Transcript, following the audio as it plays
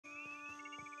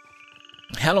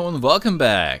Hello and welcome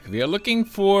back. We are looking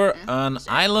for an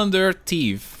islander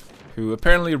thief who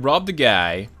apparently robbed a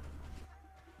guy.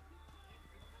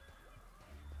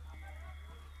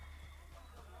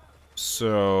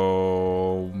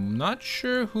 So, not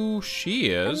sure who she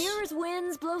is. The mirror's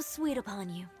winds blow sweet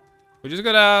upon you. We just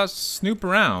gotta snoop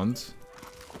around.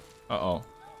 Uh-oh.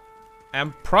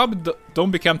 And probably don't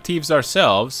become thieves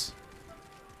ourselves.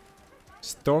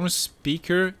 Storm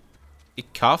Speaker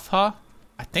Ikafha?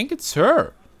 I think it's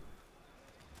her.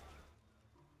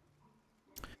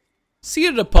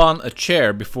 Seated upon a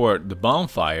chair before the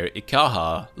bonfire,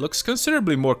 Ikaha looks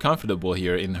considerably more comfortable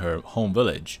here in her home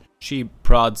village. She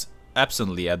prods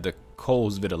absently at the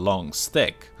coals with a long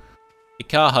stick.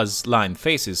 Ikaha's lined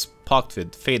face is pocked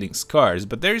with fading scars,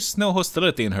 but there is no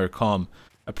hostility in her calm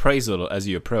appraisal as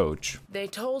you approach. They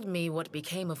told me what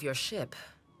became of your ship.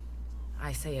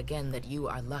 I say again that you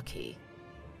are lucky.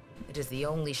 It is the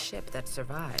only ship that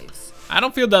survives. I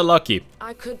don't feel that lucky.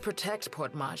 I could protect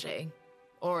Port Mage,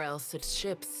 or else its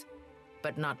ships,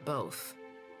 but not both.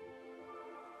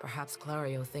 Perhaps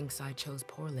Clario thinks I chose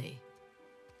poorly.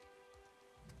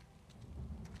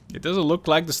 It doesn't look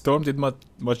like the storm did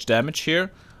much damage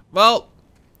here. Well,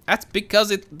 that's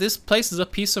because this place is a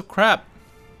piece of crap.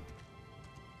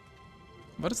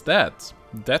 What is that?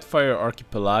 Deadfire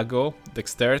Archipelago,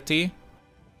 Dexterity,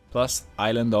 plus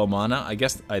Island Almana. I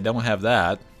guess I don't have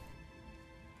that.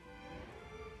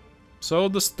 So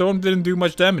the storm didn't do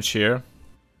much damage here.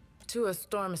 To a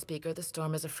storm speaker, the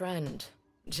storm is a friend,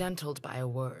 gentled by a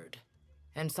word.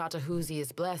 And Satahuzi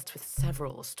is blessed with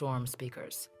several storm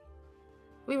speakers.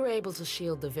 We were able to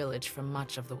shield the village from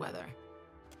much of the weather.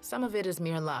 Some of it is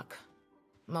mere luck.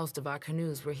 Most of our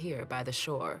canoes were here by the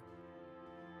shore.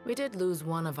 We did lose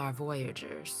one of our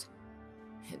voyagers.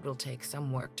 It will take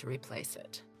some work to replace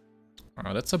it.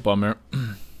 Oh, that's a bummer.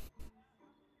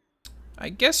 I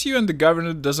guess you and the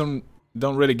governor don't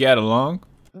really get along.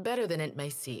 Better than it may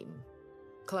seem.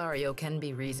 Clario can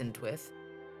be reasoned with,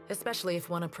 especially if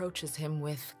one approaches him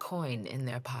with coin in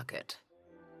their pocket.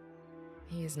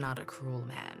 He is not a cruel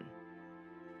man.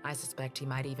 I suspect he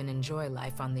might even enjoy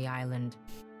life on the island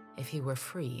if he were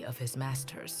free of his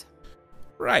masters.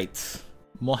 Right.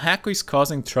 Mohako is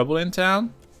causing trouble in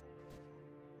town?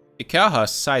 Ikaha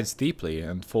sighs deeply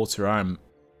and folds her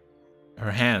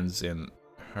hands in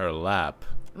her lap.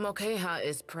 Mokeha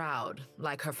is proud,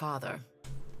 like her father.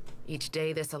 Each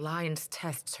day this alliance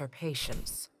tests her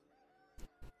patience.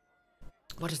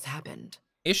 What has happened?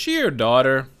 Is she your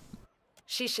daughter?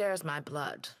 She shares my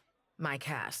blood, my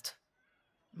caste,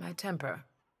 my temper.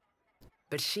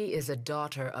 But she is a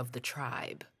daughter of the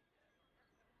tribe.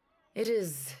 It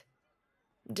is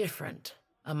different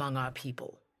among our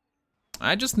people.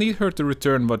 I just need her to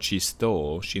return what she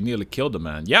stole. She nearly killed a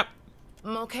man. Yep.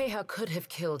 Mokeha could have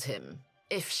killed him,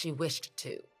 if she wished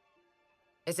to.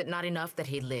 Is it not enough that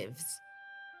he lives?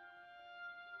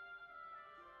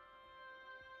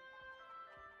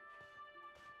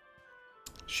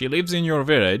 She lives in your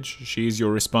village. She is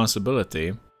your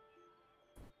responsibility.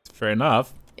 Fair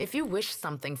enough. If you wish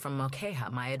something from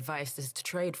Mokeha, my advice is to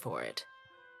trade for it.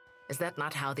 Is that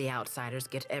not how the outsiders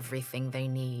get everything they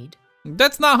need?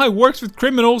 That's not how it works with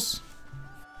criminals.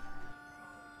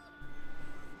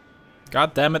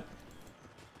 God damn it.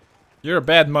 You're a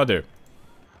bad mother.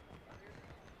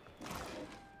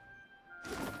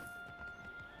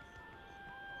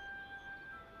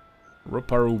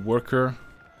 Roparu worker.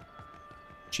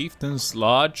 Chieftain's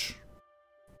Lodge.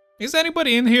 Is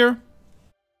anybody in here?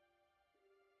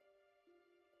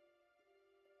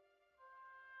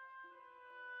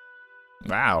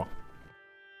 Wow.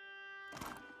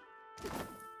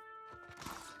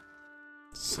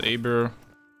 Saber.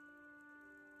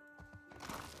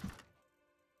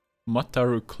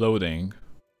 Mataru clothing.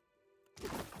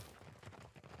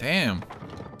 Damn.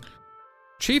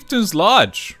 Chieftain's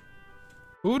Lodge.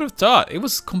 Who would have thought? It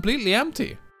was completely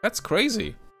empty. That's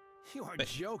crazy. You are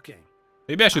joking.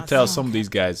 Maybe I should tell some of these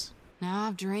guys. Now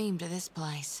I've dreamed of this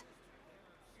place.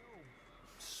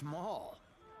 Small.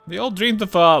 They all dreamed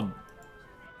of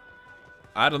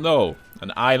I don't know,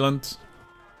 an island.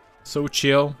 So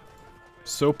chill,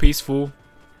 so peaceful,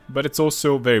 but it's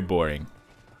also very boring.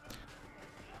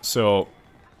 So,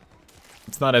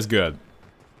 it's not as good.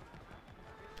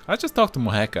 Let's just talk to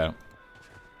Moheka.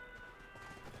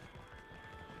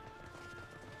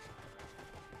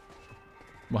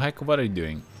 Moheka, what are you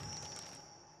doing?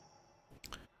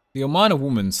 The Omana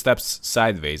woman steps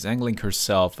sideways, angling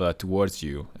herself towards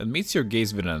you, and meets your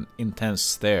gaze with an intense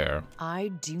stare. I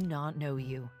do not know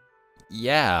you.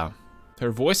 Yeah. Her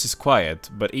voice is quiet,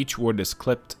 but each word is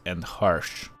clipped and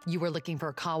harsh. You were looking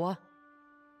for Kawa?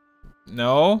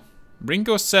 No,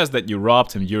 Rinko says that you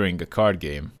robbed him during a card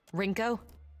game. Rinko?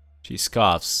 She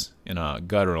scoffs in a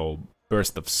guttural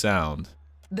burst of sound.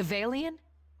 The Valian?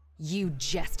 You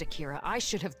jest, Akira. I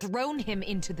should have thrown him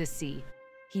into the sea.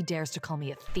 He dares to call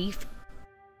me a thief?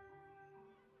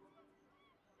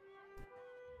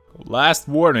 Last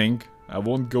warning, I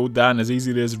won't go down as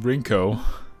easily as Rinko.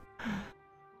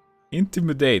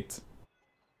 Intimidate.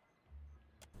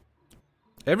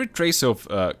 Every trace of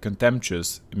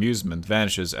contemptuous amusement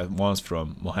vanishes at once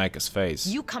from Mohaka's face.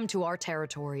 You come to our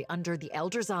territory under the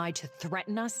Elder's eye to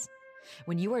threaten us?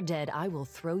 When you are dead, I will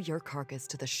throw your carcass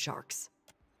to the sharks.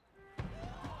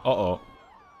 Uh-oh.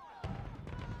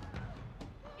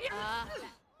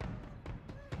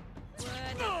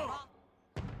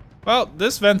 Well,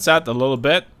 this vents out a little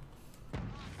bit.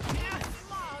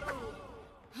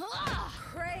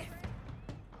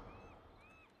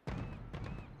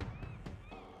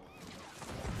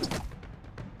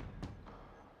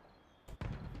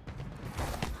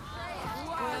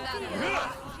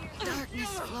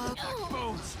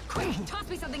 Quick, toss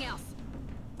me something else.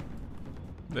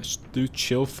 Let's do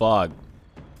chill fog.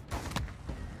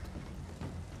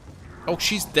 Oh,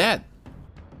 she's dead.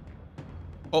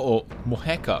 Uh-oh,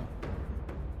 Mohaka.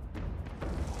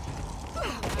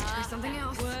 Something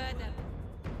else.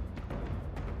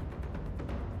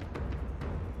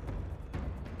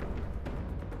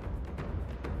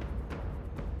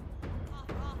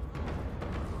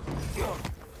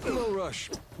 No rush,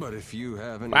 but if you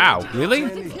have any... Wow, really?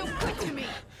 Feel good to me.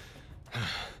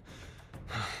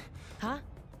 Huh?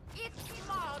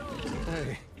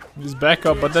 Hey, He's back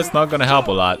up, but that's not gonna help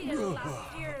a lot.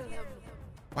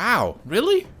 Wow,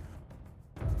 really?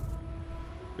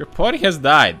 Your party has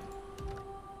died.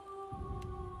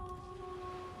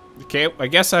 Okay, I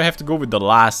guess I have to go with the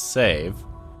last save.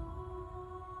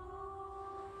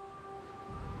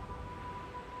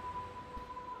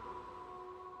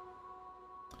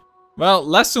 Well,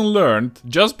 lesson learned,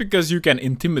 just because you can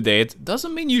intimidate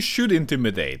doesn't mean you should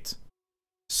intimidate.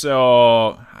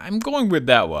 So, I'm going with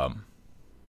that one.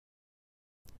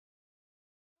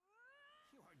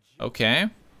 Okay.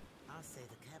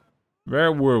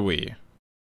 Where were we?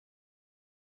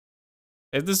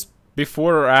 Is this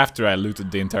before or after I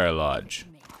looted the entire lodge?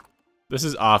 This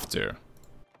is after.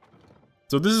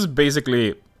 So this is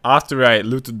basically after I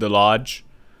looted the lodge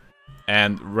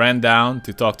and ran down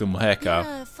to talk to Mohaka.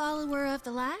 You're a follower of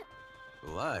the light?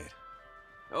 the light.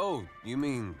 Oh, you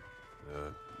mean...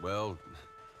 well,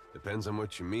 depends on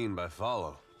what you mean by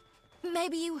follow.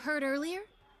 Maybe you heard earlier?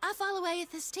 I follow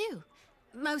Aethys too.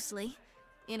 Mostly,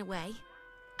 in a way.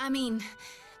 I mean,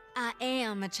 I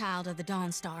am a child of the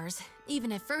Dawn Stars,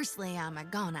 even if firstly I'm a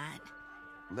Gaunite.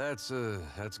 That's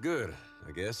good,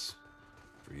 I guess.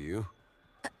 For you.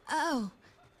 Oh,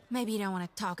 maybe you don't want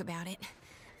to talk about it.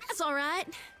 That's alright.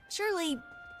 Surely,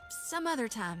 some other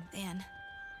time, then.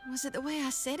 Was it the way I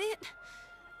said it?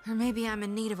 Or maybe I'm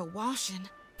in need of a washing.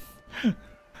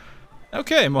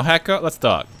 Okay, Mohaka, let's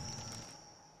talk.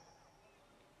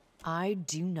 I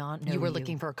do not know you. Were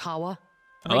looking for Kawa?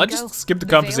 Let's just skip the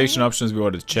conversation options we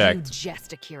already checked. You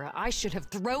jest, Akira. I should have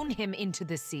thrown him into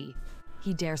the sea.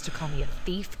 He dares to call me a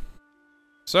thief?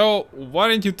 So, why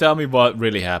didn't you tell me what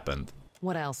really happened?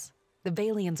 What else? The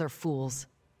Valians are fools.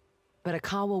 But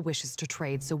Akawa wishes to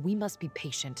trade, so we must be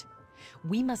patient.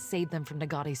 We must save them from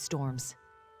Nagate's storms.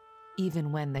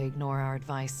 Even when they ignore our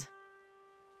advice.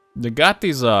 Nagate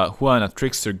is a Huana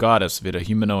trickster goddess with a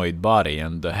humanoid body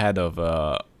and the head of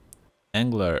a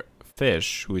angler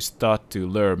fish who is thought to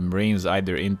lure marines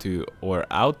either into or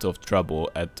out of trouble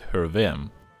at her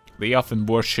whim. They often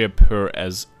worship her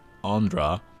as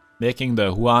Ondra, making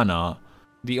the Huana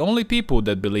the only people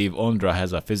that believe Ondra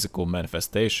has a physical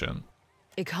manifestation.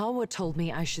 Ikawa told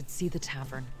me I should see the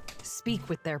tavern, speak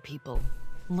with their people,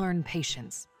 learn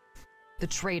patience. The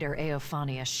trader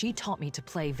Eophania, she taught me to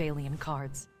play Valian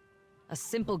cards. A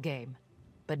simple game,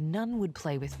 but none would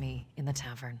play with me in the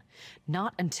tavern.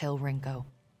 Not until Rinko.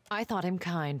 I thought him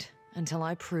kind until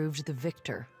I proved the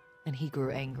victor, and he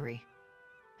grew angry.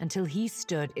 Until he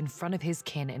stood in front of his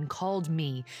kin and called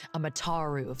me a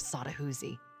Mataru of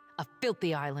Satahuzi, a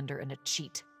filthy islander and a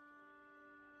cheat.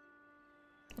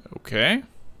 Okay.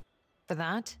 For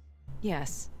that,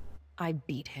 yes, I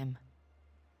beat him.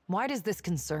 Why does this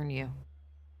concern you?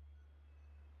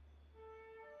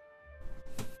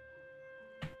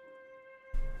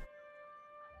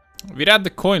 Without the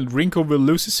coin, Rinko will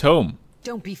lose his home.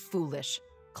 Don't be foolish.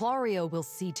 Clario will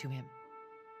see to him.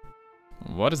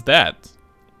 What is that?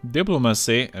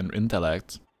 Diplomacy and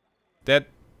intellect. That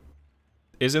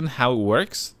isn't how it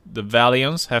works. The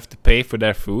Valiants have to pay for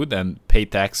their food and pay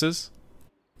taxes.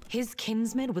 His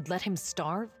kinsmen would let him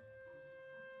starve?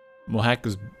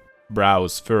 Mohaka's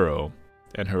brows furrow,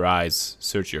 and her eyes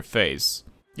search your face.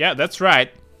 Yeah, that's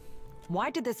right. Why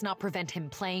did this not prevent him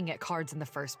playing at cards in the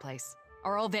first place?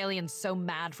 Are all Valians so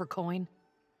mad for coin?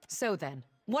 So then,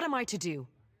 what am I to do?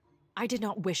 I did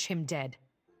not wish him dead.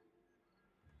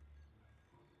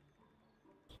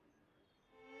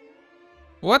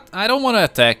 What? I don't want to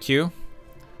attack you.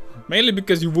 Mainly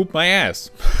because you whooped my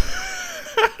ass.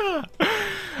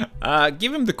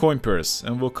 Give him the coin purse,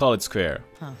 and we'll call it square.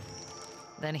 Huh.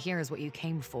 Then here's what you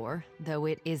came for, though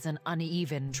it is an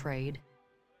uneven trade.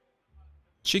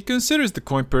 She considers the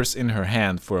coin purse in her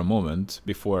hand for a moment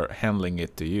before handing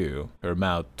it to you. Her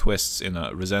mouth twists in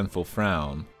a resentful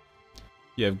frown.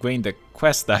 You have gained a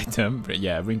quest item.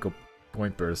 Yeah, wrinkle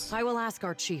coin purse. I will ask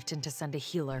our chieftain to send a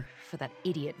healer for that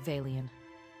idiot Valian.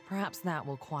 Perhaps that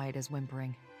will quiet his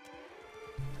whimpering.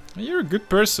 You're a good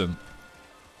person.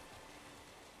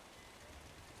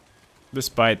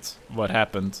 Despite what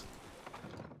happened.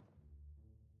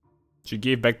 She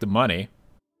gave back the money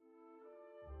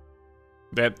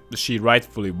that she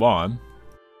rightfully won.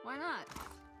 Why not?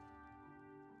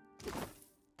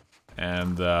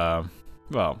 And,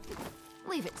 well,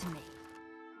 Leave it to me.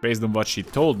 based on what she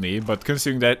told me, but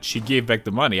considering that she gave back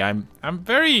the money, I'm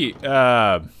very,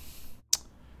 well,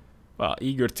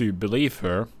 eager to believe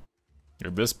her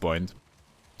at this point.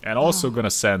 And also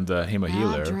gonna send him a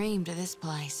healer. I dreamed of this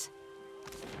place.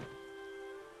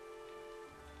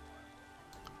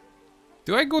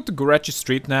 Do I go to Gorechi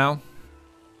Street now?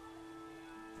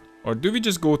 Or do we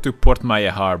just go to Port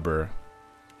Maya Harbor?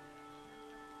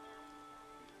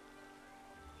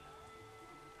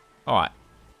 Oh,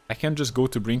 I can just go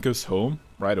to Brinko's home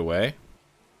right away.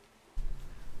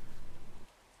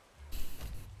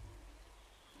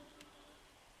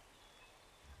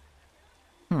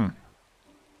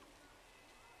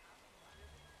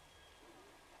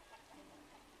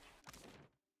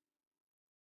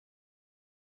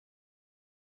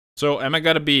 So, am I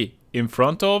gonna be in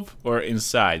front of or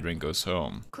inside Rinko's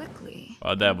home? Quickly.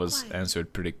 Well, that was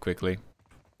answered pretty quickly.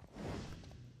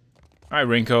 Alright,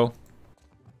 Rinko.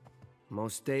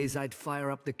 Most days I'd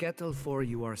fire up the kettle for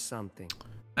you or something.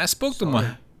 I spoke to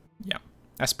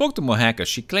Mohaka.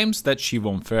 She claims that she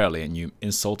won fairly and you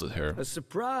insulted her. A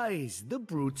surprise! The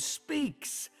brute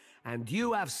speaks! And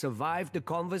you have survived the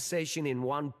conversation in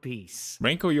one piece.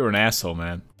 Rinko, you're an asshole,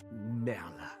 man.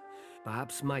 Merla.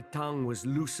 Perhaps my tongue was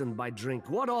loosened by drink.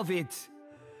 What of it?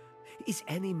 Is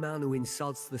any man who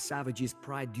insults the savage's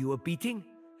pride due a beating?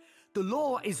 The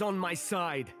law is on my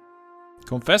side.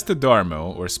 Confess to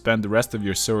Darmo or spend the rest of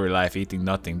your sorry life eating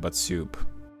nothing but soup.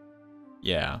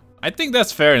 Yeah, I think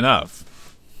that's fair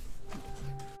enough.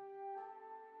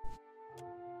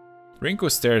 Rinko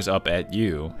stares up at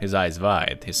you, his eyes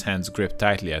wide, his hands gripped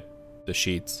tightly at the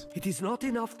sheets. It is not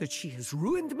enough that she has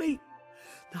ruined me.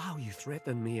 Now you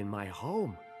threaten me in my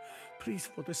home. Please,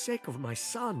 for the sake of my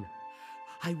son,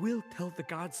 I will tell the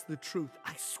guards the truth.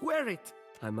 I swear it.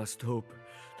 I must hope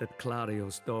that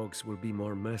Clario's dogs will be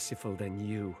more merciful than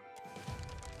you.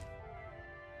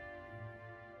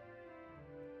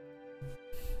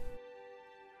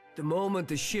 The moment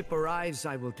the ship arrives,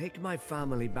 I will take my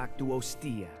family back to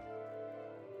Ostia.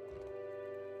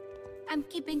 I'm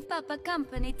keeping Papa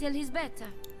company till he's better.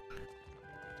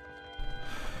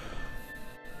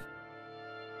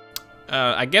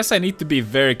 I guess I need to be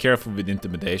very careful with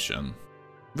intimidation.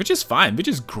 Which is fine, which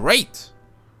is great.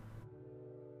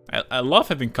 I love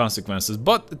having consequences,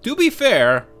 but to be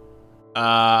fair,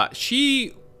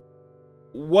 she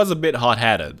was a bit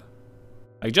hot-headed.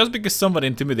 Like, just because someone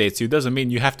intimidates you doesn't mean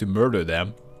you have to murder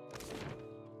them.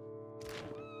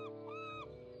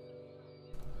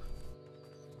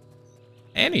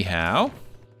 Anyhow,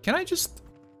 can I just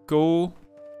go...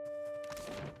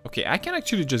 Okay, I can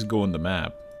actually just go on the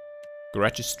map.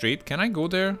 Gorechi Street, can I go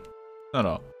there?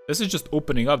 No. This is just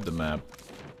opening up the map.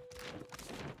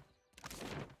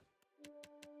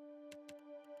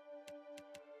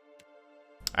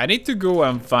 I need to go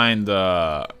and find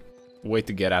a way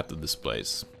to get out of this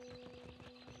place.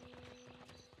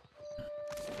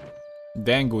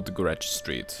 Then go to Gorechi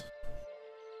Street.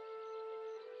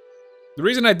 The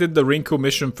reason I did the Rinko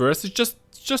mission first is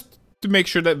just to make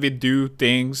sure that we do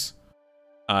things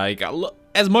like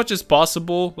as much as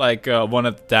possible, like one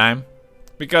at a time.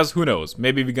 Because who knows,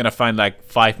 maybe we're gonna find like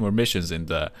 5 more missions in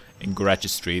Gorechi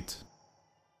Street.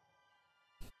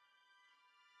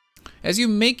 As you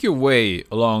make your way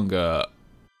along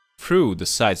through the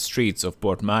side streets of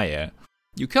Port Maya,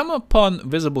 you come upon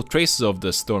visible traces of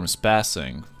the storm's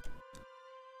passing.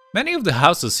 Many of the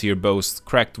houses here boast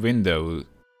cracked window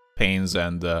panes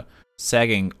and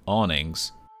sagging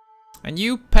awnings. And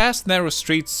you pass narrow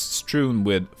streets strewn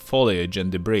with foliage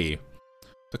and debris.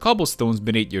 The cobblestones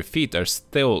beneath your feet are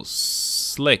still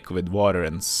slick with water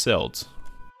and silt.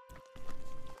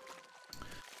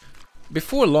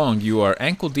 Before long, you are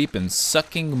ankle deep in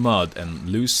sucking mud and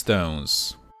loose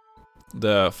stones.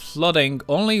 The flooding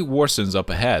only worsens up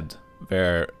ahead,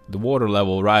 where the water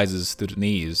level rises to the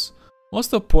knees.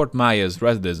 Most of Port Maya's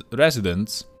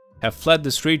residents have fled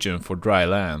this region for dry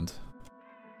land.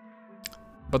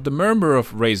 But the murmur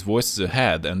of raised voices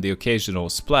ahead and the occasional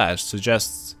splash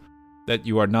suggests that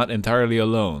you are not entirely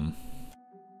alone.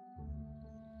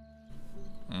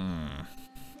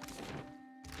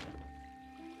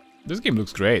 This game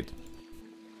looks great.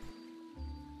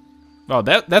 Oh,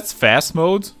 that's fast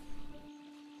mode.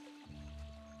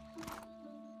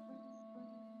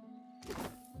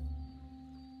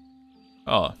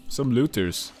 Oh, some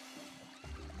looters.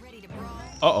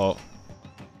 Uh-oh.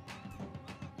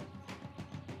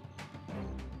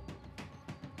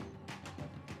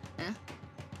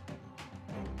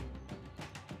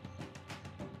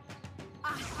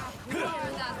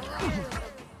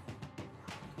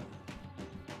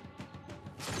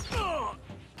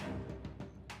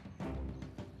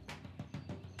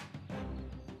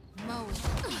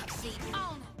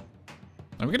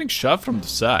 I'm getting shoved from the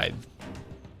side.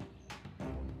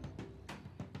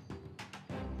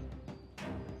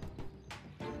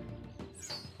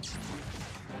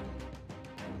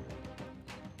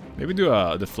 Maybe do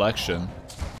a deflection.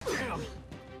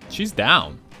 She's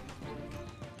down.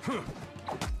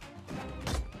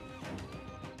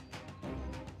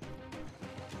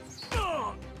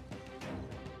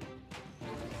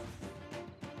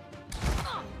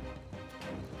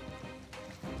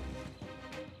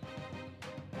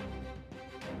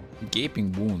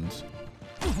 Gaping wounds.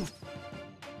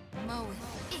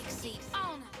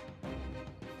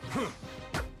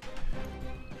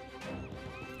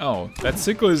 Oh, that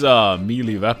sickle is a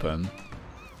melee weapon.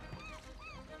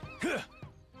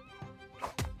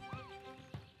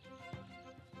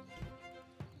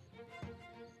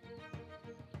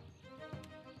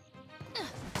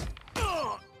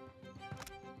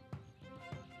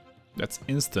 That's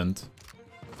instant.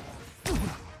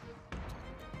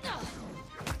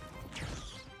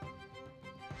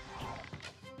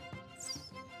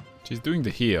 She's doing the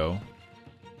heal.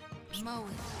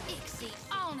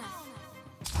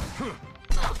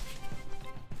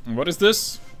 What is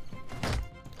this?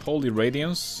 Holy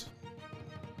Radiance?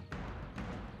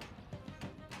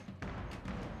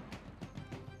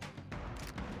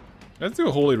 Let's do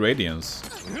a Holy Radiance.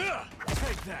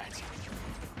 Take that.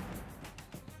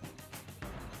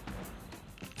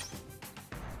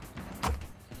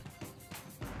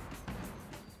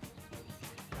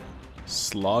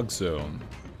 Slog Zone.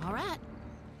 All right.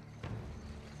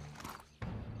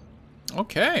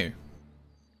 Okay.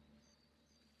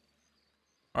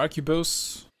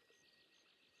 Arquebus.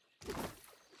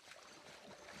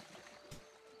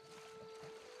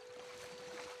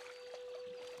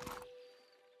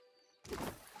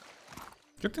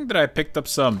 Good thing that I picked up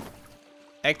some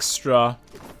extra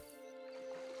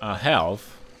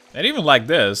health. And even like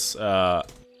this,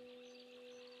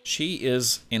 she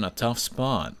is in a tough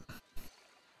spot.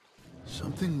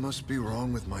 Something must be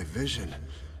wrong with my vision.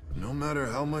 No matter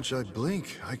how much I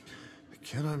blink, I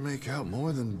cannot make out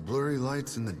more than blurry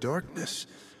lights in the darkness.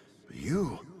 But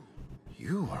you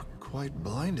are quite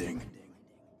blinding.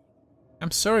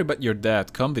 I'm sorry, but you're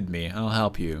dead. Come with me. I'll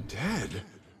help you. Dead?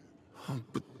 Oh,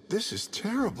 but this is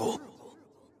terrible.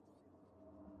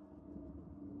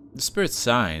 The spirit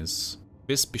sighs,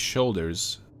 wispy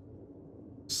shoulders,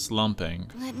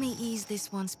 slumping. Let me ease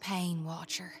this one's pain,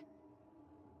 Watcher.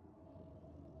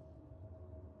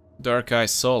 Dark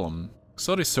eyes solemn,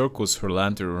 Xori circles her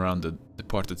lantern around the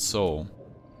departed soul.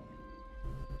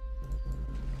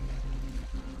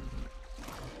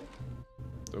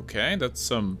 Okay, that's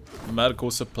some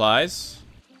medical supplies.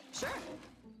 Sure.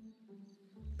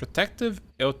 Protective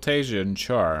Eutasian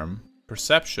Charm.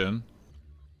 Perception.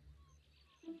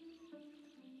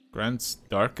 Grants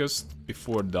darkest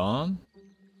before dawn.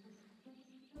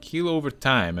 Heal over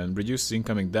time and reduces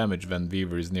incoming damage when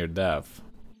Weaver is near death.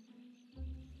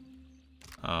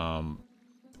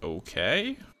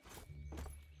 Okay.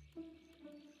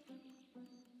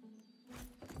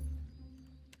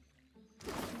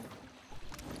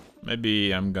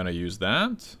 Maybe I'm gonna use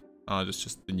that.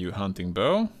 Just the new hunting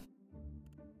bow.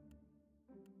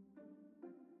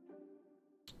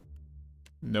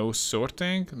 No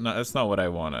sorting? No, that's not what I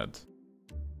wanted.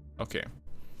 Okay.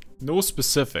 No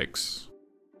specifics.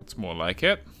 It's more like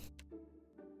it.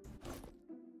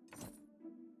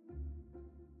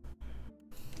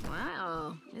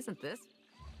 Wow, isn't this?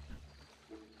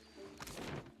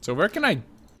 So where can I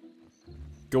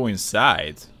go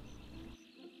inside?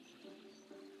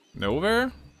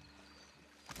 Nowhere?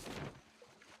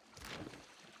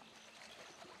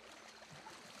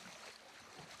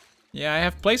 Yeah, I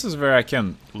have places where I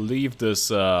can leave this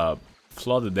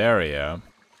flooded area.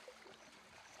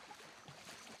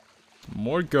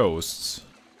 More ghosts.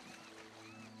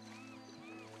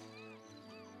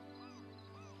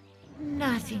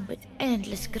 Nothing but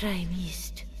endless grey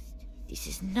mist. This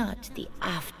is not the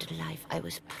afterlife I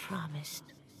was promised.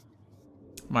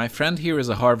 My friend here is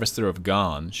a harvester of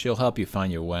Gone. She'll help you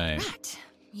find your way. Right.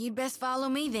 You'd best follow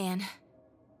me then.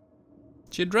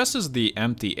 She addresses the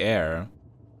empty air,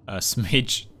 a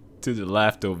smidge to the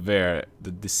left of where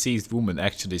the deceased woman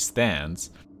actually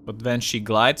stands, but when she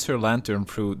glides her lantern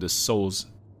through the soul's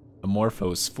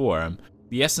amorphous form,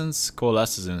 the essence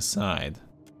coalesces inside.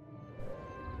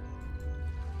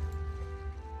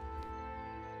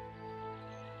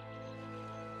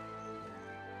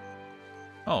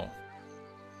 Oh.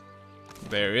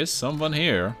 There is someone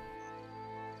here.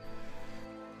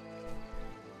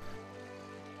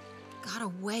 Got a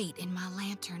weight in my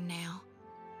lantern now.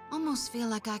 Almost feel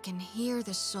like I can hear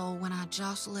the soul when I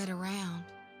jostle it around.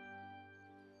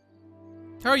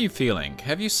 How are you feeling?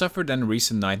 Have you suffered any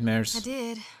recent nightmares? I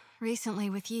did, recently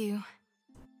with you.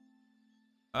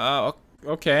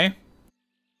 Okay.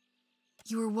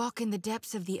 You were walking the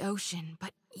depths of the ocean,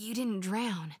 but you didn't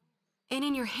drown. And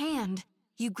in your hand,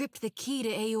 you gripped the key to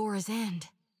Aora's end.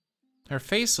 Her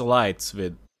face lights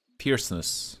with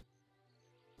fierceness.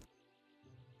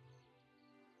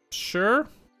 Sure.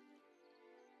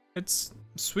 It's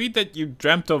sweet that you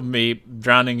dreamt of me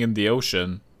drowning in the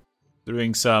ocean,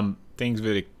 doing some things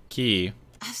with a key.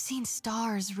 I've seen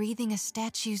stars wreathing a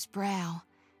statue's brow,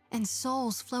 and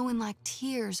souls flowing like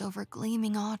tears over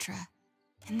gleaming Audra.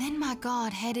 And then my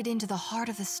god headed into the heart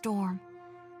of the storm,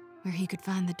 where he could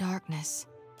find the darkness.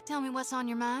 Tell me what's on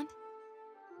your mind?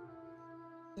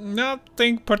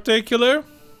 Nothing particular.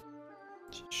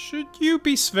 Should you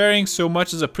be swearing so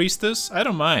much as a priestess? I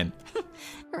don't mind.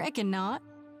 Reckon not.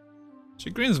 She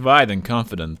grins wide and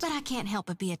confident. But I can't help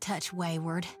but be a touch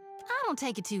wayward. I don't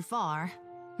take it too far.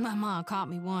 My mom caught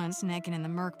me once necking in the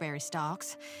merkberry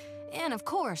stalks. And of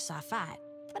course I fight.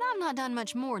 But I've not done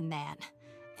much more than that.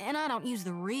 And I don't use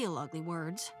the real ugly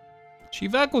words. She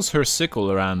waggles her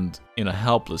sickle around in a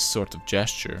helpless sort of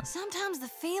gesture. Sometimes the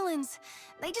feelings,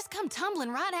 they just come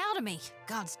tumbling right out of me.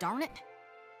 Gods darn it.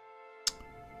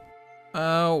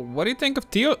 What do you think of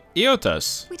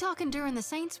Eotas? We talking during the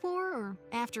Saints' War or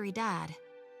after he died?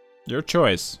 Your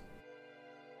choice.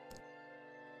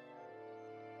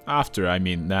 After, I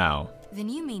mean now. Then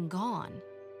you mean gone.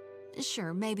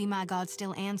 Sure, maybe my god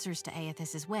still answers to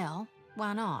Aethys as well.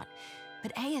 Why not?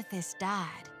 But Aethys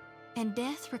died, and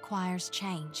death requires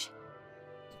change.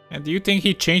 And do you think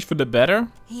he changed for the better?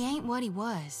 He ain't what he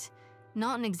was.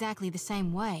 Not in exactly the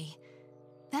same way.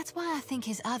 That's why I think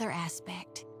his other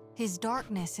aspect, his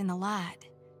darkness in the light,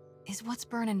 is what's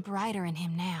burning brighter in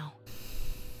him now.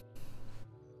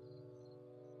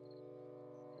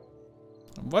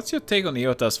 What's your take on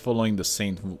Eotas following the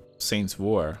Saints'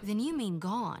 War? Then you mean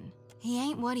gone. He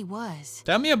ain't what he was.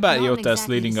 Tell me about Not Eotas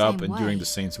exactly leading the up same and during way. the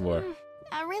Saints' War.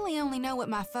 I really only know what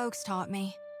my folks taught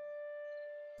me.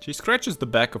 She scratches the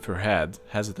back of her head,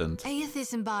 hesitant.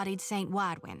 Aethys embodied Saint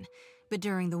Widwin, but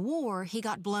during the war, he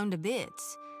got blown to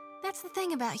bits. That's the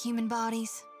thing about human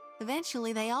bodies.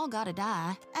 Eventually, they all gotta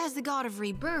die. As the god of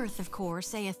rebirth, of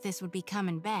course, Aethys would be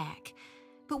coming back.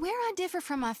 But where I differ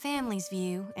from my family's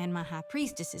view, and my high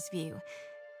priestess's view,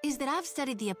 is that I've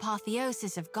studied the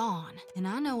apotheosis of Gone, and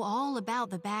I know all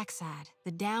about the backside,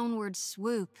 the downward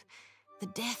swoop, the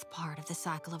death part of the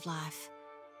cycle of life.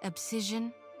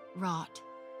 Abscission, rot,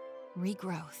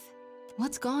 regrowth.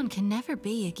 What's gone can never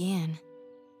be again.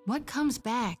 What comes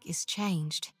back is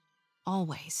changed.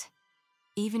 Always.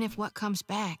 Even if what comes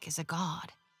back is a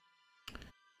god.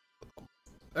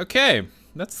 Okay,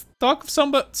 let's talk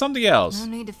something else.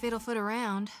 No need to fiddle-foot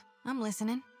around. I'm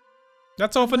listening.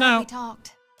 That's all for Glad now. we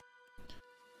talked.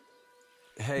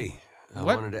 Hey, I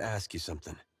What? wanted to ask you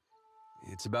something.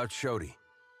 It's about Shodi.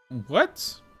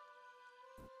 What?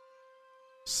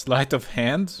 Sleight of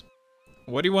hand?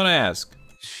 What do you want to ask?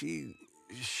 She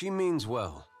means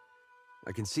well.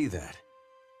 I can see that.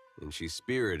 And she's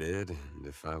spirited, and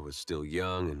if I was still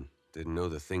young and didn't know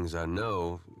the things I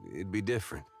know, it'd be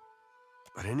different.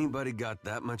 But anybody got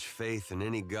that much faith in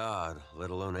any god,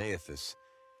 let alone Aethys?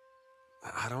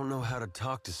 I don't know how to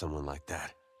talk to someone like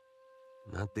that.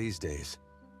 Not these days.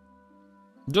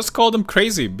 Just call them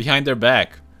crazy behind their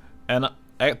back. And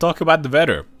talk about the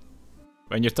weather.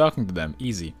 When you're talking to them,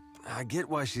 easy. I get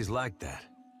why she's like that.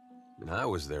 And I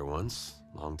was there once,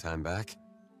 long time back.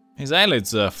 His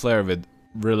eyelids flare with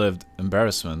relived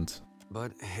embarrassment.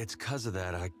 But it's 'cause of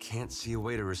that I can't see a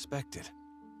way to respect it.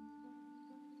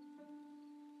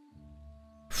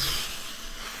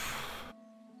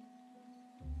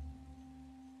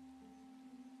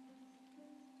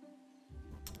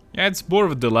 Yeah, it's more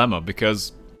of a dilemma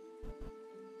because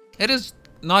it is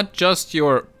not just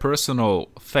your personal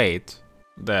fate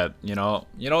that,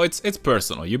 it's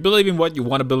personal. You believe in what you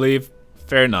want to believe,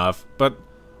 fair enough, but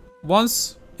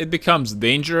once it becomes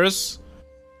dangerous,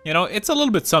 it's a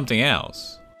little bit something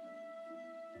else.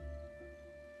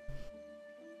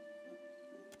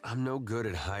 I'm no good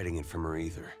at hiding it from her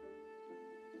either.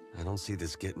 I don't see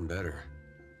this getting better.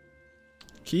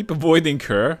 Keep avoiding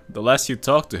her. The less you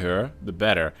talk to her, the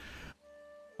better.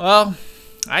 Well,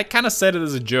 I kind of said it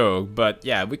as a joke, but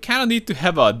yeah, we kind of need to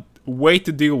have a way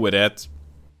to deal with it.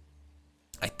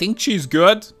 I think she's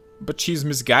good, but she's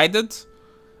misguided,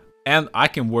 and I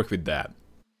can work with that.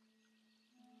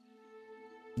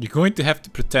 You're going to have to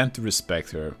pretend to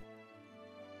respect her.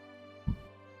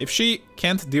 If she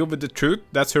can't deal with the truth,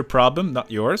 that's her problem,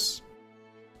 not yours.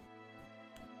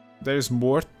 There's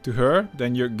more to her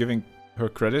than you're giving her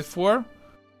credit for.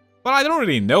 But I don't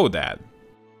really know that.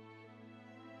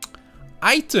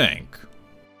 I think,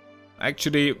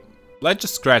 actually, let's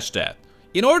just scratch that.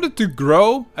 In order to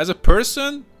grow as a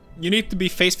person, you need to be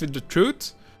faced with the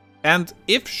truth. And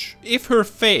if her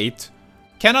fate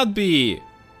cannot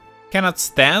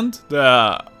stand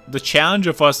the challenge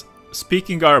of us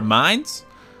speaking our minds,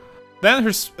 then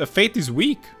her fate is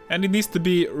weak and it needs to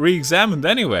be re-examined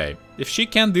anyway. If she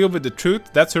can't deal with the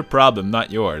truth, that's her problem,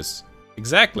 not yours.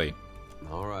 Exactly.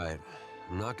 Alright,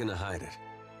 I'm not gonna hide it.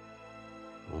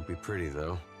 Won't be pretty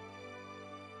though.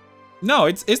 No,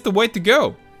 it's the way to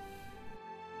go.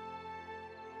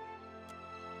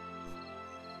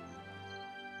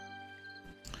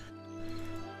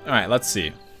 Alright, let's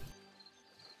see.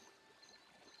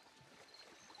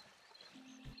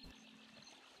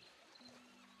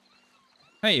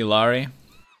 Hey, Ilari.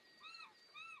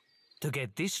 To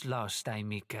get this lost,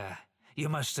 Aimika, you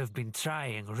must have been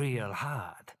trying real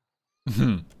hard.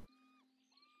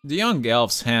 The young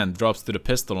elf's hand drops to the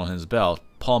pistol on his belt,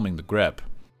 palming the grip.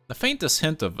 The faintest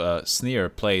hint of a sneer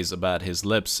plays about his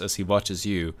lips as he watches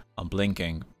you,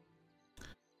 unblinking.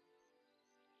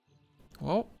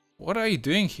 Well, what are you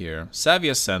doing here?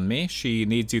 Savia sent me. She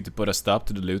needs you to put a stop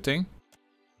to the looting.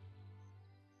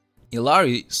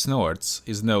 Ilari snorts,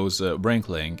 his nose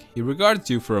wrinkling. He regards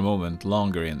you for a moment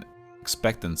longer in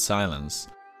expectant silence.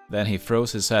 Then he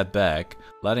throws his head back,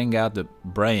 letting out the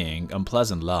braying,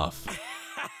 unpleasant laugh.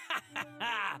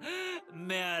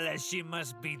 Merle, she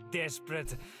must be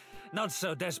desperate. Not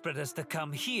so desperate as to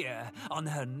come here, on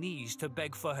her knees to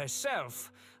beg for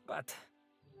herself, but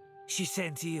she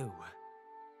sent you.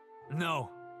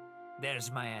 No, there's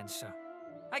my answer.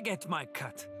 I get my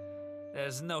cut.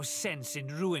 There's no sense in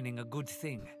ruining a good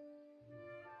thing.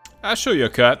 I'll show you a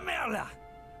cut. Merle!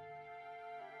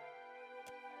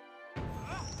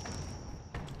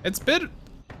 It's a bit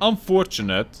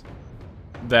unfortunate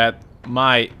that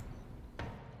my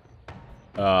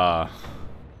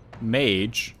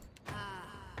mage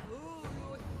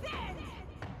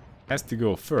has to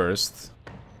go first.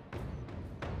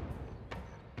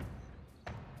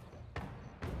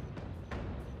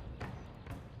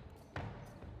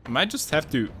 I might just have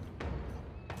to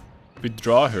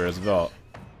withdraw her as well.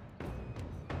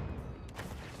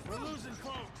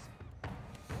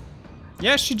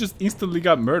 Yeah, she just instantly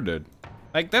got murdered.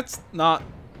 Like, that's not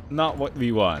what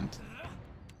we want.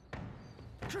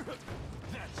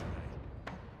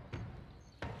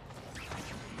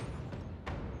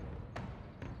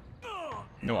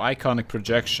 No iconic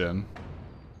projection.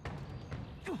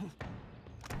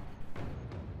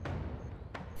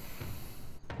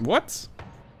 What?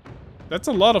 That's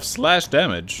a lot of slash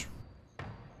damage.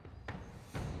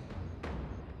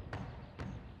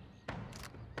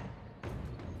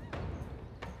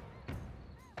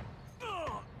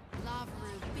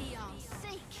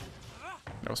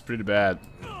 That was pretty bad.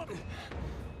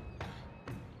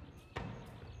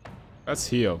 Let's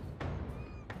heal.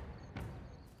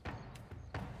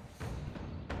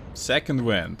 Second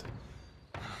wind.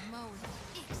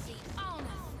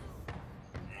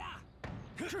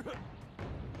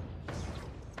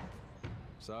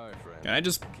 Sorry, friend. Can I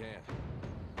just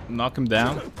knock him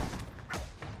down?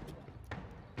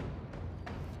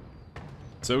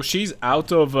 So she's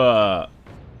out of oh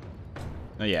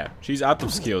yeah, she's out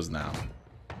of skills now.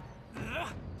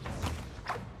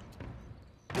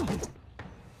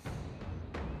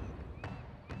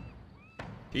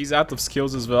 He's out of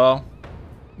skills as well.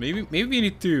 Maybe we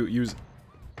need to use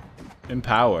in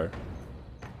power.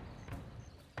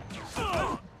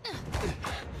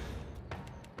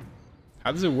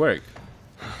 How does it work?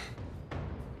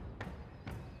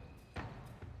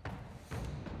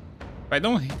 If I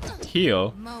don't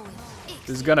heal,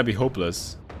 this is gonna be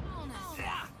hopeless.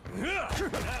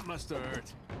 That must have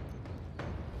hurt.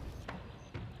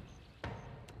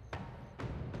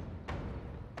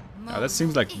 Oh, that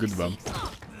seems like a good one.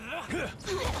 That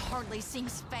hardly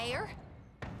seems fair.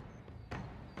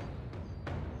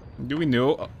 Do we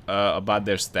know about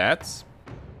their stats?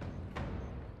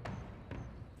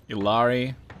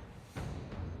 Ilari.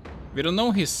 We don't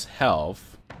know his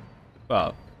health.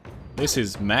 Well, this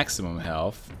is maximum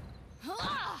health.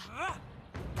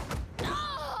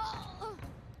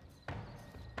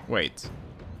 Wait.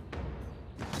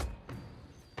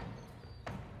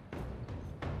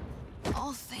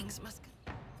 All things must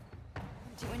come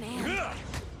to an end.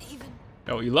 Even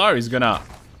Oh, Ilari's gonna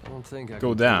I don't think I go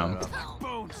can down. pull that off.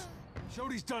 Bones.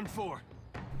 Shodi's done for.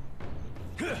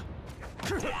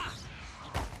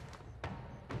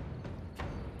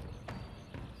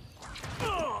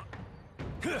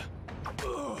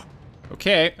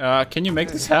 Okay, can you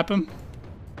make this happen?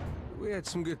 We had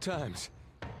some good times.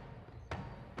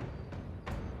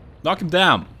 Knock him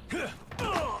down.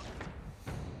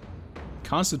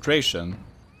 Concentration.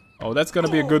 Oh, that's gonna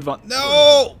be a good one.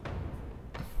 No!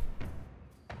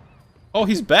 Oh,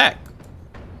 he's back.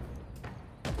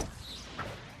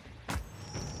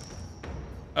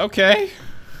 Okay.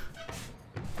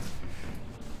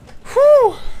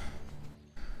 Whew.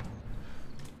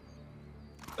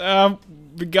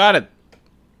 We got it.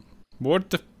 More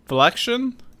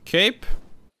deflection? Cape?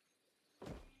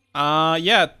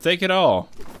 Yeah, take it all.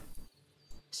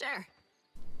 sure.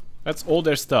 That's all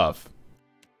their stuff.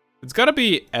 It's gotta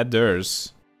be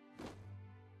Eder's.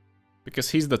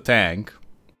 Because he's the tank.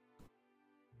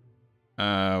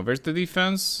 Where's the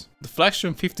defense?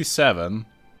 Deflection 57.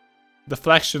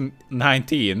 Deflection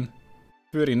 19.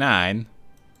 39.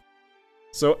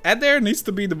 So Eder needs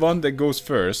to be the one that goes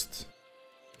first.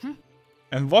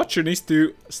 And Watcher needs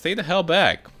to stay the hell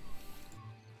back.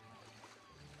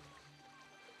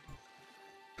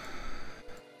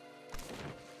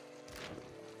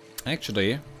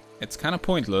 Actually, it's kind of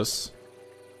pointless.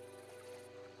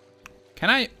 Can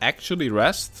I actually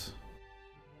rest?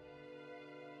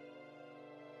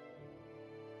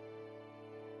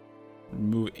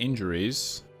 Remove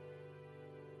injuries.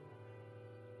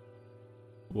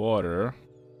 Water.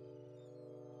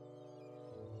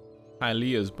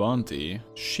 Hylia's bounty.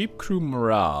 Sheep crew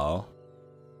morale.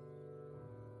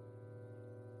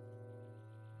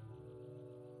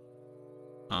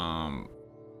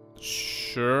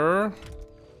 Sure.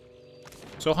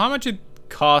 So how much it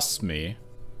costs me?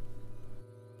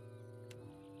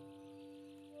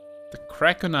 The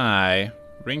Kraken Eye.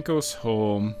 Rinko's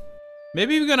home.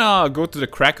 Maybe we're gonna go to the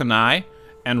Kraken Eye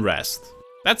and rest.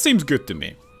 That seems good to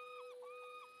me.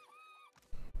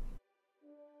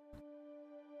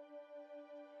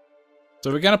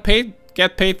 So we're gonna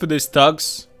get paid for these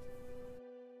thugs.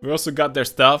 We also got their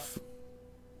stuff.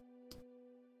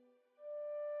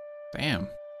 Damn.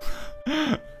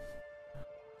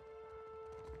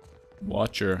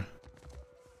 Watcher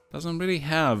doesn't really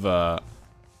have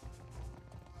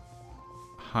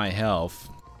high health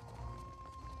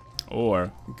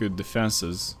or good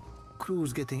defenses.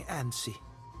 Crew's getting antsy.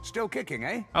 Still kicking,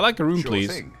 eh? I like a room, Sure please.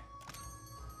 thing.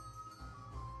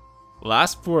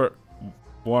 Last for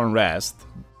one rest,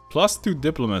 +2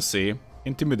 diplomacy,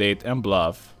 intimidate, and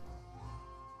bluff.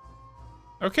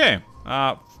 Okay,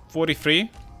 43.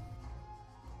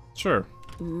 Sure.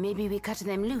 Maybe we cut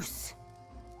them loose.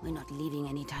 We're not leaving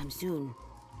anytime soon.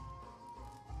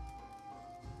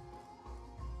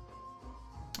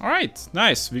 Alright,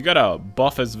 nice. We got a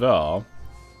buff as well.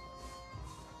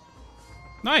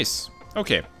 Nice.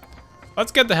 Okay.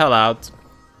 Let's get the hell out.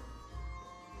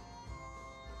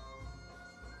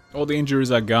 All the injuries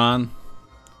are gone.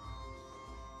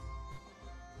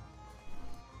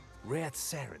 Red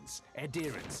Sarens,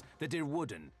 adherents, the dear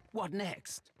wooden. What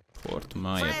next? Port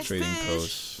Maya trading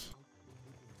post.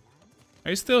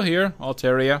 Are you still here,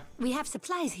 Alteria? We have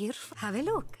supplies here. Have a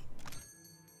look.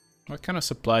 What kind of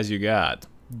supplies you got?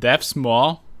 Dev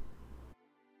small?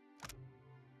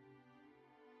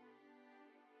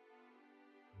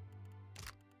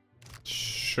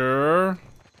 Sure.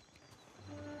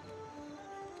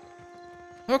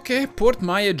 Okay, Port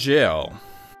Maya jail.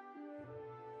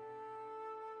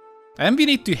 And we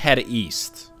need to head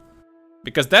east.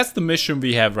 Because that's the mission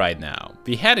we have right now.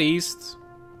 We head east.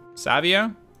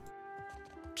 Savia?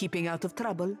 Keeping out of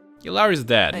trouble? Ilari's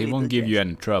dead. A He won't little give you bit.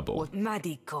 any trouble.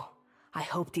 Madiko. I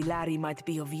hoped Ilari might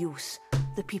be of use.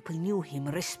 The people knew him,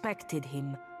 respected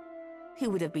him. He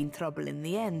would have been trouble in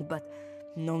the end, but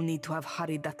no need to have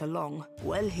hurried that along.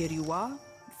 Well, here you are,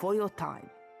 for your time.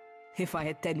 If I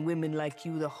had 10 women like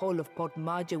you, the whole of Port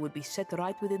Maja would be set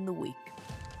right within the week.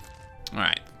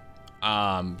 Alright.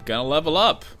 I'm gonna level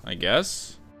up, I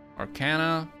guess.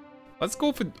 Arcana. Let's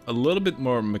go for a little bit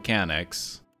more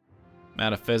mechanics.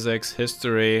 Metaphysics,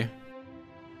 history,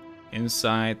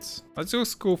 insight. Let's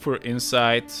just go for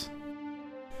insight.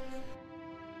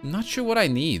 I'm not sure what I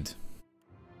need.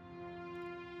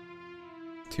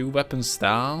 2 weapon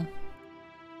style?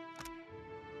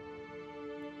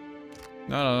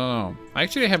 No. I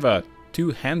actually have a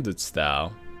 2-handed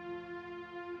style.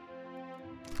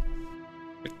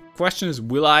 The question is,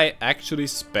 will I actually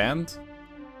spend?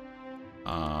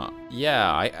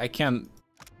 Yeah, I can.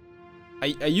 I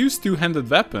use 2-handed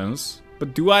weapons,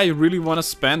 but do I really want to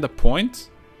spend a point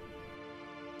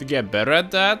to get better at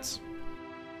that?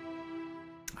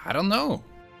 I don't know.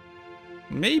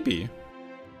 Maybe.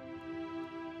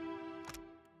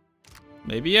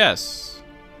 Maybe yes.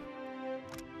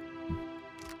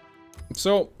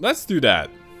 So, let's do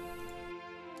that.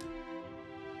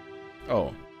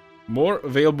 Oh. More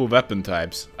available weapon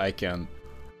types I can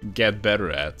get better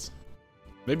at.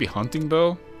 Maybe hunting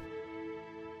bow?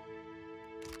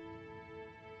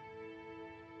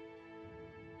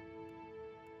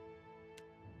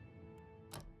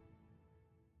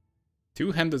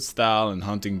 Two-handed style and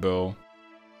hunting bow.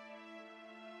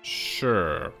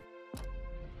 Sure.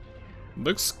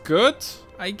 Looks good,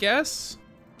 I guess.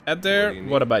 Eder,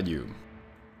 what about you?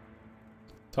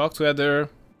 Talk to Eder.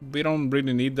 We don't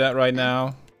really need that right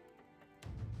now.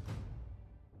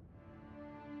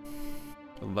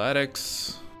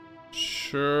 Athletics.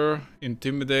 Sure.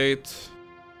 Intimidate.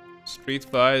 Street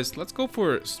Vice. Let's go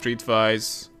for Street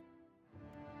Vice.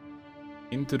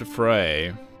 Into the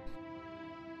fray.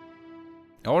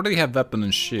 I already have weapon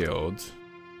and shield.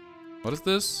 What is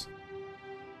this?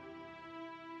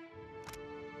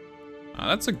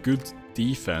 That's a good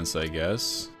defense, I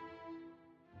guess.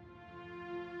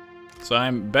 So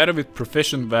I'm better with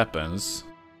proficient weapons.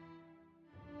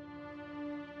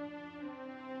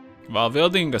 While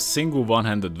wielding a single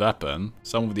one-handed weapon,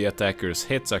 some of the attacker's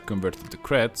hits are converted to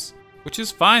crits, which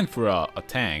is fine for a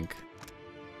tank.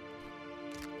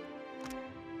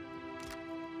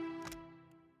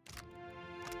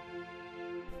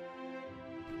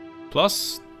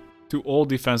 Plus to all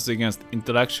defenses against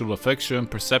intellectual affliction,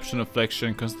 perception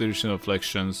affliction, constitution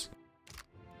afflictions.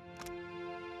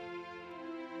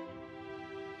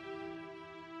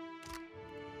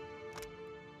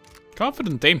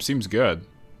 Confident aim seems good.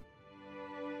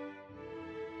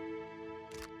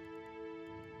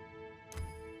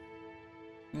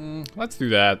 Let's do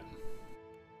that.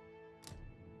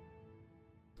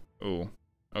 Oh,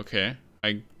 okay.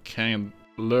 I can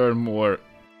learn more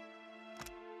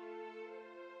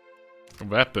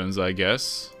weapons, I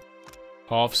guess.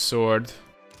 Half sword.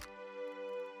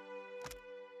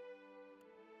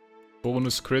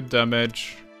 Bonus crit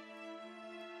damage.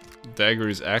 Dagger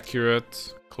is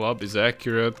accurate. Club is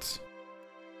accurate.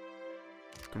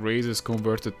 Raise is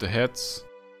converted to hits.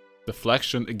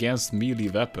 Deflection against melee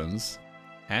weapons.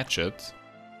 Hatchet.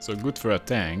 So good for a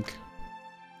tank.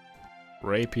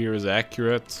 Rapier is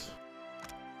accurate.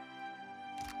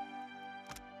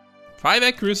 5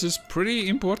 accuracy is pretty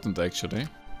important, actually.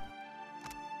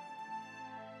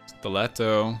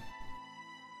 Stiletto.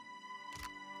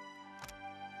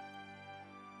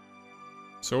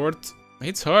 Sword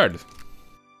hits hard.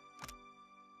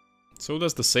 So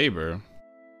does the saber.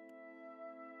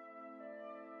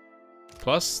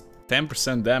 Plus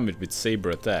 10% damage with saber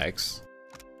attacks.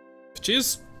 Which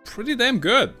is pretty damn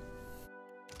good.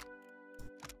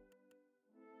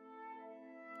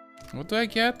 What do I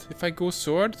get if I go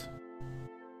sword?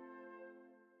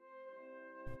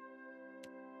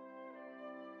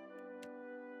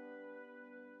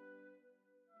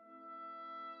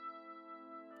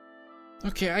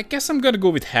 Okay, I guess I'm gonna go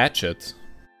with hatchet.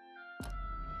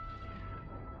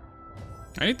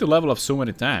 I need to level up so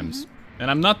many times. And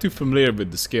I'm not too familiar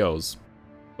with the skills.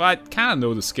 Well, I kinda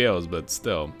know the skills, but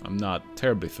still, I'm not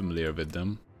terribly familiar with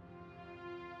them.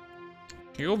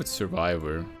 Can go with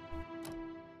survivor.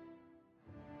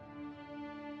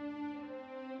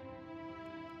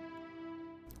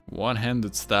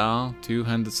 One-handed style,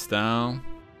 two-handed style.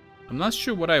 I'm not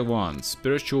sure what I want.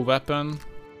 Spiritual weapon.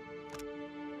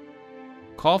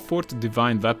 Call forth a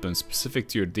divine weapon specific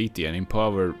to your deity and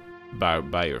empowered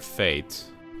by your fate.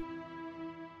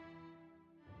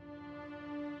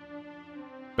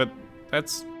 But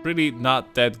that's really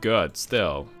not that good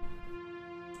still.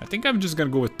 I think I'm just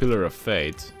gonna go with Pillar of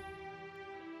Fate.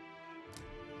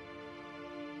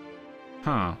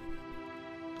 Huh.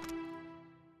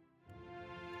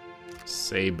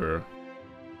 Saber.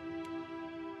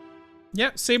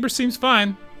 Yeah, Saber seems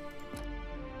fine.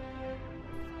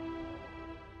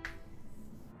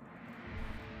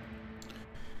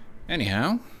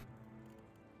 Anyhow.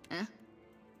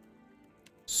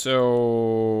 So...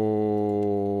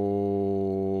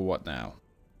 what now?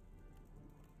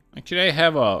 Actually, I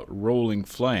have a rolling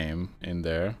flame in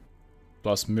there.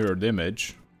 Plus mirrored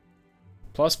image.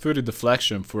 Plus 30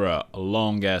 deflection for a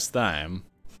long ass time.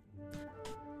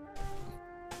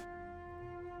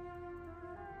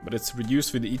 But it's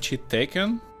reduced with each hit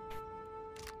taken.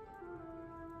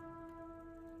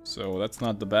 So that's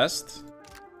not the best.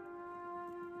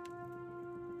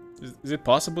 Is it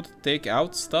possible to take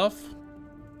out stuff?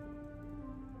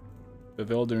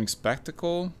 Bewildering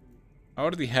Spectacle? I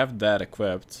already have that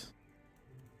equipped.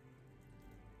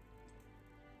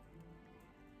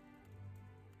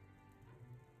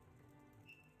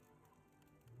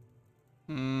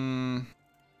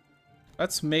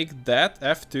 Let's make that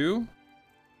F2.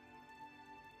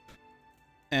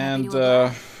 And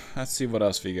let's see what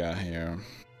else we got here.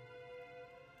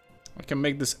 I can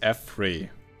make this F3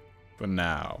 for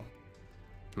now.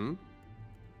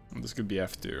 This could be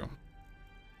F2.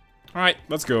 Alright,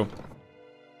 let's go.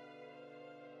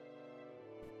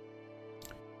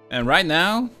 And right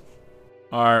now,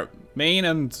 our main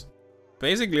and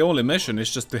basically only mission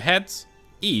is just to head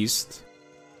east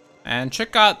and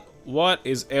check out what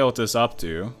is Eotis up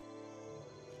to.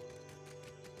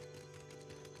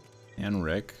 And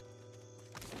Rick.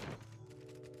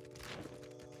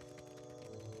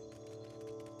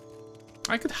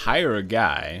 I could hire a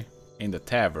guy in the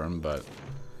tavern, but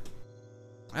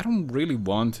I don't really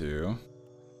want to.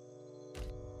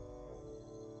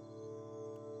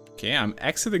 Okay, I'm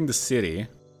exiting the city.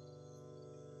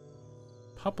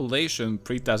 Population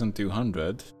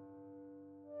 3,200.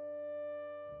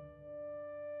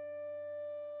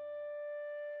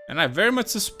 And I very much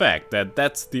suspect that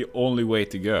that's the only way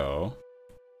to go.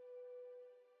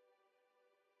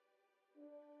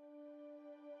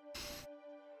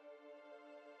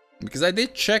 Because I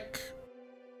did check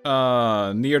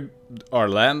near our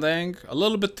landing, a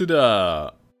little bit to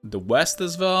the west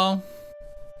as well.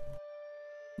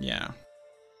 Yeah.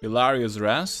 Hilarious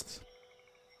Rest.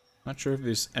 Not sure if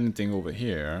there's anything over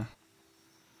here.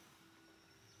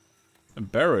 A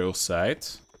burial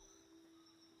site.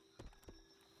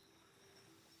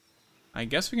 I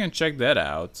guess we can check that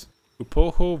out.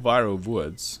 Upoho Viral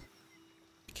Woods.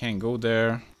 Can't go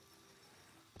there.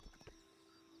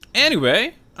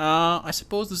 Anyway, I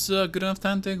suppose this is a good enough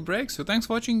time to take a break. So thanks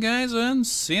for watching, guys, and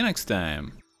see you next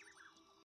time.